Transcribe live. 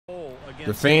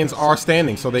The fans are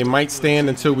standing, so they might stand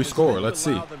until we score. Let's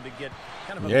see.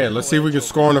 Yeah, let's see if we can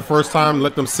score in the first time.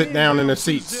 Let them sit down in their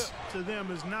seats.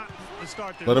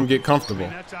 Let them get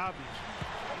comfortable.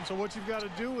 So what you've got to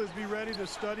do is be ready to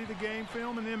study the game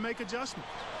film and then make adjustments.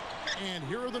 And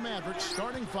here are the Mavericks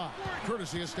starting five,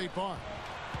 courtesy of State Farm.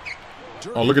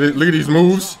 Oh, look at it! Look at these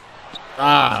moves.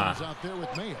 Ah,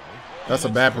 that's a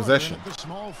bad possession.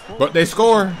 But they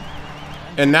score,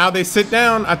 and now they sit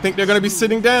down. I think they're going to be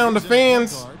sitting down. The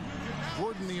fans.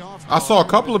 I saw a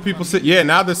couple of people sit. Yeah,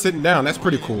 now they're sitting down. That's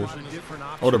pretty cool.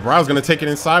 Oh, the Brow's going to take it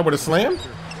inside with a slam.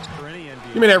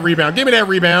 Give me that rebound. Give me that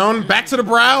rebound. Back to the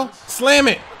Brow. Slam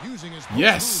it.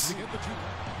 Yes.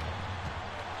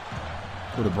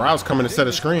 Oh, the Brow's coming to set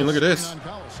a screen. Look at this.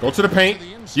 Go to the paint.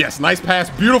 Yes, nice pass.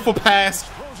 Beautiful pass.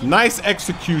 Nice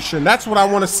execution. That's what I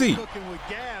want to see.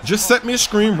 Just set me a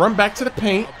screen, run back to the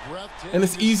paint, and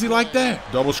it's easy like that.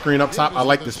 Double screen up top. I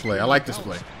like this play. I like this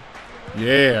play.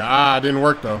 Yeah. Didn't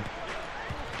work, though.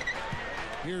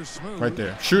 Right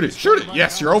there. Shoot it. Shoot it.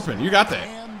 Yes, you're open. You got that.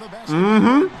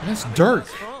 Mm-hmm. That's Dirk.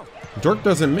 Dirk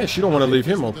doesn't miss. You don't want to leave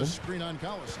him open.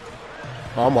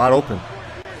 Oh, I'm wide open.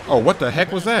 Oh, what the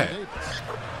heck was that?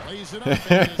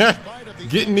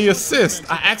 Getting the assist.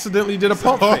 I accidentally did a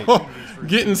pump fake.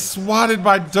 Getting swatted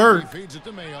by Dirk.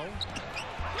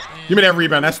 Give me that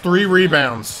rebound. That's 3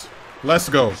 rebounds. Let's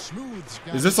go.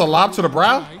 Is this a lob to the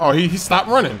Brow? Oh, he stopped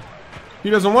running. He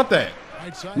doesn't want that.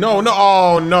 No, no.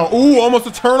 Oh, no. Ooh, almost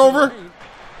a turnover.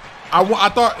 I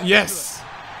thought, yes.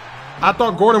 I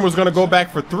thought Gordon was going to go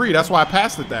back for 3. That's why I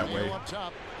passed it that way.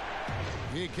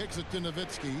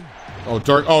 Oh,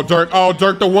 Dirk. Oh, Dirk. Oh,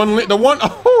 Dirk. The one.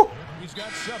 Oh.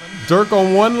 Dirk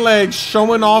on one leg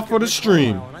showing off for the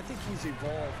stream.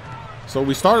 So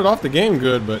we started off the game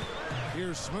good, but.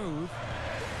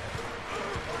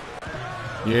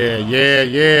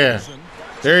 Yeah.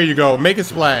 There you go. Make it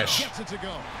splash.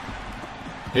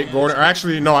 Hit Gordon. Or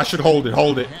actually, no, I should hold it.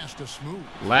 Hold it.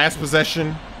 Last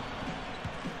possession.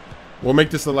 We'll make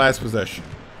this the last possession.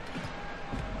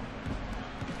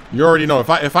 You already know.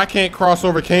 If I can't cross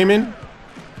over Kamen.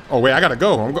 Oh, wait. I got to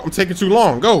go. I'm taking too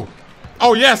long. Go.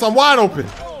 Oh, yes. I'm wide open.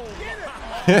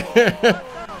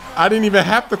 I didn't even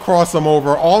have to cross them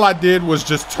over. All I did was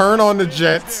just turn on the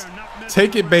Jets.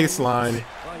 Take it baseline.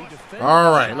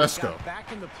 All right. Let's go.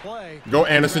 Go,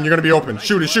 Anderson. You're going to be open.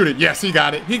 Shoot it. Shoot it. Yes, he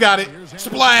got it. He got it.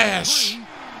 Splash.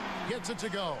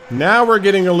 Now we're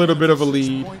getting a little bit of a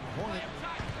lead.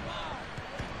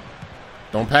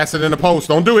 Don't pass it in the post.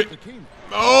 Don't do it.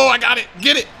 Oh, I got it.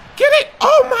 Get it. Get it.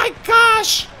 Oh, my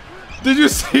gosh. Did you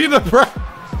see the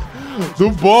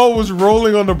ball was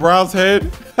rolling on the Brow's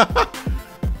head?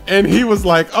 And he was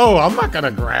like, oh, I'm not going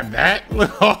to grab that.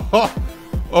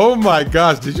 Oh, my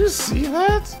gosh. Did you see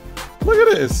that? Look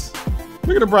at this.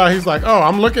 Look at the Brow. He's like, oh,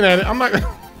 I'm looking at it. I'm not going to.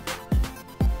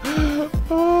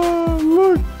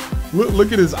 Oh,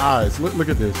 look at his eyes. Look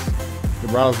at this. The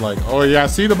Brow's like, oh, yeah, I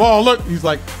see the ball. Look. He's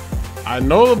like, I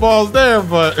know the ball's there,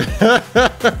 but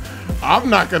I'm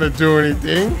not going to do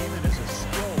anything.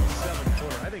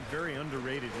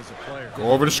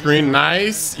 Go over the screen.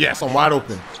 Nice. Yes, I'm wide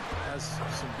open.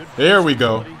 There we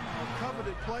go.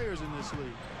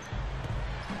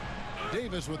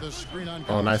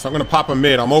 Oh, nice. I'm going to pop a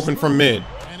mid. I'm open from mid.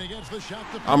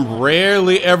 I'm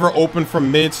rarely ever open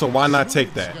from mid, so why not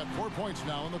take that?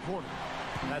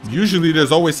 Usually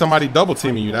there's always somebody double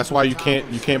teaming you. That's why you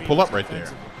can't pull up right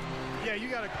there.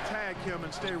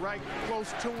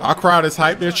 Our crowd is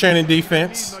hyped. They're chanting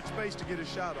defense.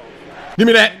 Give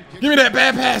me that. Give me that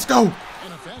bad pass. Go.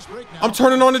 I'm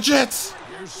turning on the Jets.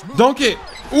 Dunk it.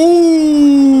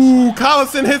 Ooh.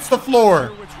 Collison hits the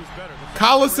floor.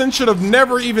 Collison should have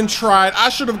never even tried. I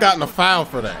should have gotten a foul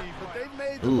for that.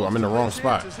 Ooh, I'm in the wrong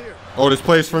spot. Oh, this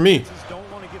plays for me.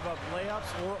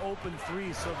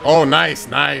 Oh, nice.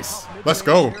 Nice. Let's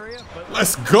go.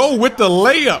 Let's go with the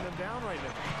layup.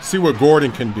 See what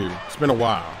Gordon can do. It's been a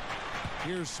while.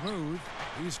 Here's Smoove.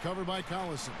 He's covered by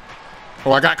Collison.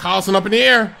 Oh, I got Collison up in the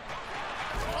air.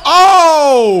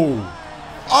 Oh!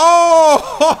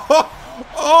 Oh!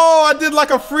 Oh, I did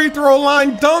like a free throw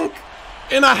line dunk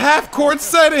in a half-court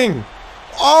setting.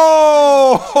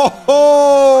 Oh!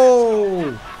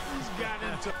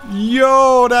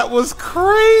 Yo, that was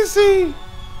crazy.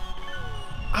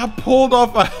 I pulled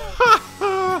off a...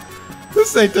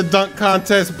 This ain't the dunk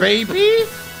contest, baby.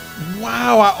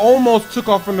 Wow, I almost took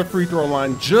off from the free throw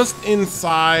line just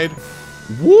inside.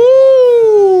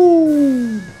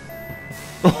 Woo!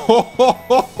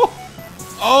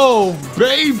 Oh,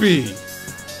 baby.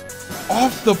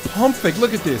 Off the pump fake.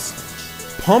 Look at this.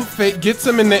 Pump fake gets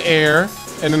him in the air.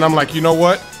 And then I'm like, you know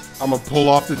what? I'm going to pull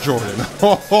off the Jordan.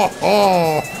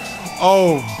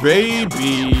 Oh,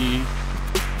 baby.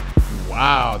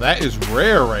 Wow, that is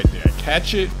rare right there.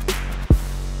 Catch it.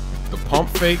 The pump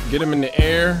fake, get him in the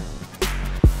air.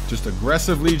 Just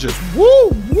aggressively, just woo,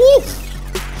 woof.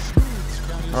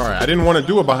 All right, I didn't want to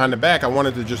do it behind the back. I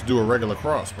wanted to just do a regular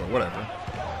cross, but whatever.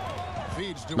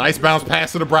 Nice bounce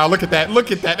pass to the brow. Look at that.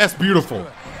 Look at that. That's beautiful.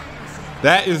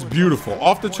 That is beautiful.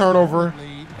 Off the turnover,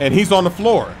 and he's on the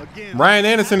floor. Ryan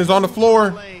Anderson is on the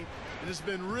floor.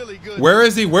 Where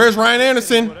is he? Where's Ryan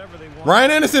Anderson?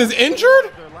 Ryan Anderson is injured?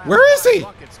 Where is he?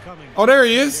 Oh, there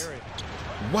he is.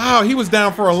 Wow, he was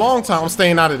down for a long time. I'm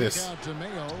staying out of this.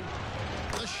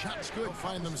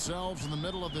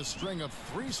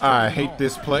 I hate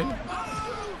this play.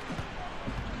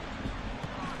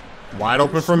 Wide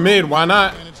open from mid. Why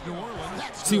not?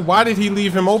 See, why did he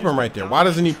leave him open right there? Why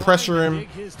doesn't he pressure him?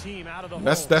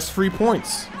 That's free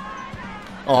points.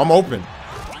 Oh, I'm open.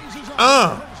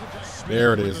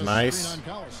 There it is. Nice.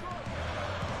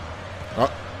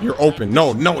 Oh, you're open.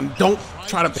 No, no, don't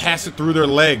try to pass it through their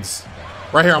legs.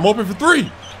 Right here, I'm open for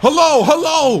three. Hello,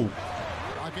 hello.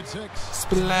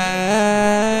 Splash.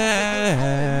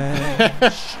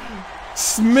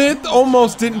 Smith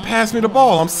almost didn't pass me the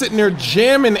ball. I'm sitting there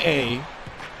jamming A.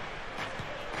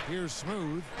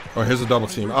 Oh, here's a double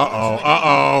team. Uh-oh,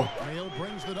 uh-oh.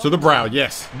 To the brow,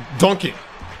 yes. Dunk it.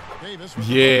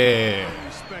 Yeah.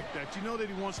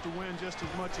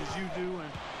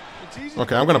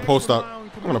 Okay, I'm going to post up. I'm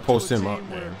going to post him up,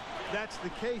 man. That's the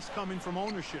case coming from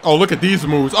ownership. Oh, look at these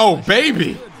moves. Oh,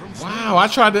 baby. Wow, I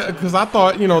tried to, because I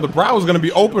thought, you know, the brow was going to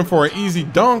be open for an easy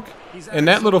dunk. And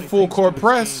that little full court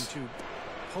press.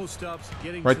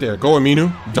 Right there. Go,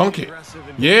 Aminu. Dunk it.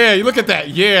 Yeah, you look at that.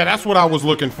 Yeah, that's what I was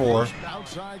looking for.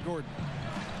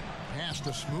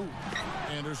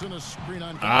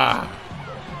 Ah.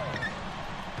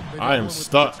 I am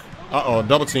stuck. Uh-oh,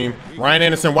 double team. Ryan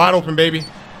Anderson wide open, baby.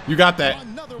 You got that.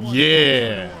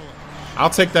 Yeah. I'll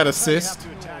take that assist.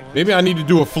 Maybe I need to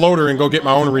do a floater and go get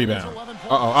my own rebound.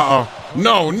 Uh-oh, uh-oh.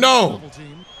 No, no.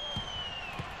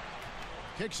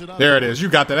 There it is. You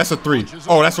got that. That's a three.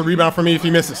 Oh, that's a rebound for me if he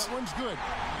misses.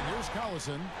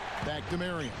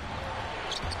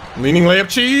 Leaning layup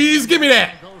cheese. Give me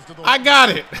that. I got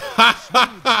it.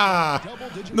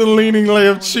 The leaning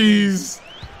layup cheese.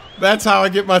 That's how I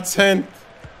get my 10th.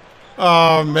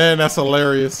 Oh, man, that's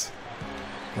hilarious.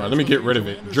 All right, let me get rid of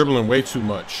it. Dribbling way too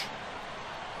much.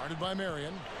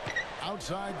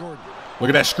 Look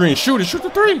at that screen. Shoot it. Shoot the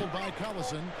three.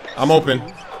 I'm open.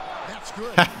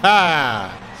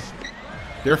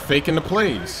 They're faking the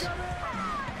plays.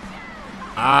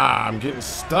 Ah, I'm getting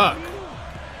stuck.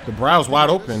 The brow's wide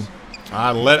open.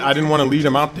 I didn't want to lead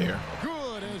him out there.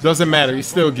 Doesn't matter. He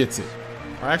still gets it.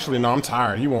 Actually, no, I'm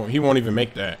tired. He won't even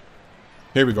make that.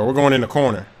 Here we go. We're going in the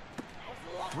corner.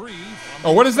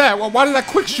 Oh, what is that? Why did I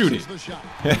quick shoot it?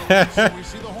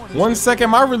 1 second.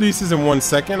 My release is in 1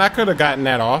 second. I could have gotten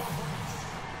that off.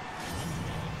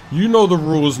 You know the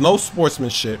rules. No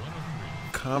sportsmanship.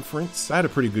 Conference. I had a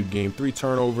pretty good game. 3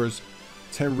 turnovers,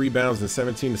 10 rebounds, and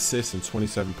 17 assists and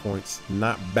 27 points.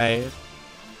 Not bad.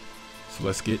 So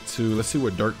let's see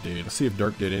what Dirk did. Let's see if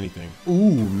Dirk did anything.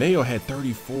 Ooh, Mayo had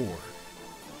 34.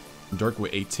 Dirk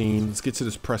with 18. Let's get to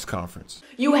this press conference.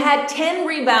 You had 10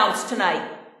 rebounds tonight.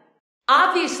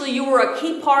 Obviously, you were a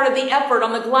key part of the effort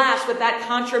on the glass with that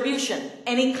contribution.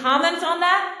 Any comments on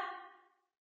that?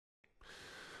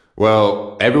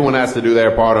 Well, everyone has to do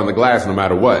their part on the glass no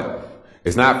matter what.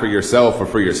 It's not for yourself or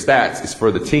for your stats. It's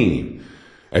for the team.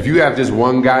 If you have just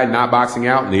one guy not boxing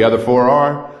out and the other 4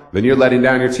 are, then you're letting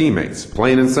down your teammates,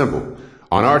 plain and simple.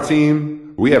 On our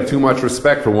team, we have too much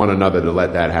respect for one another to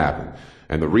let that happen.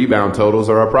 And the rebound totals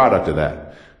are a product of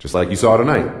that, just like you saw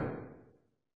tonight.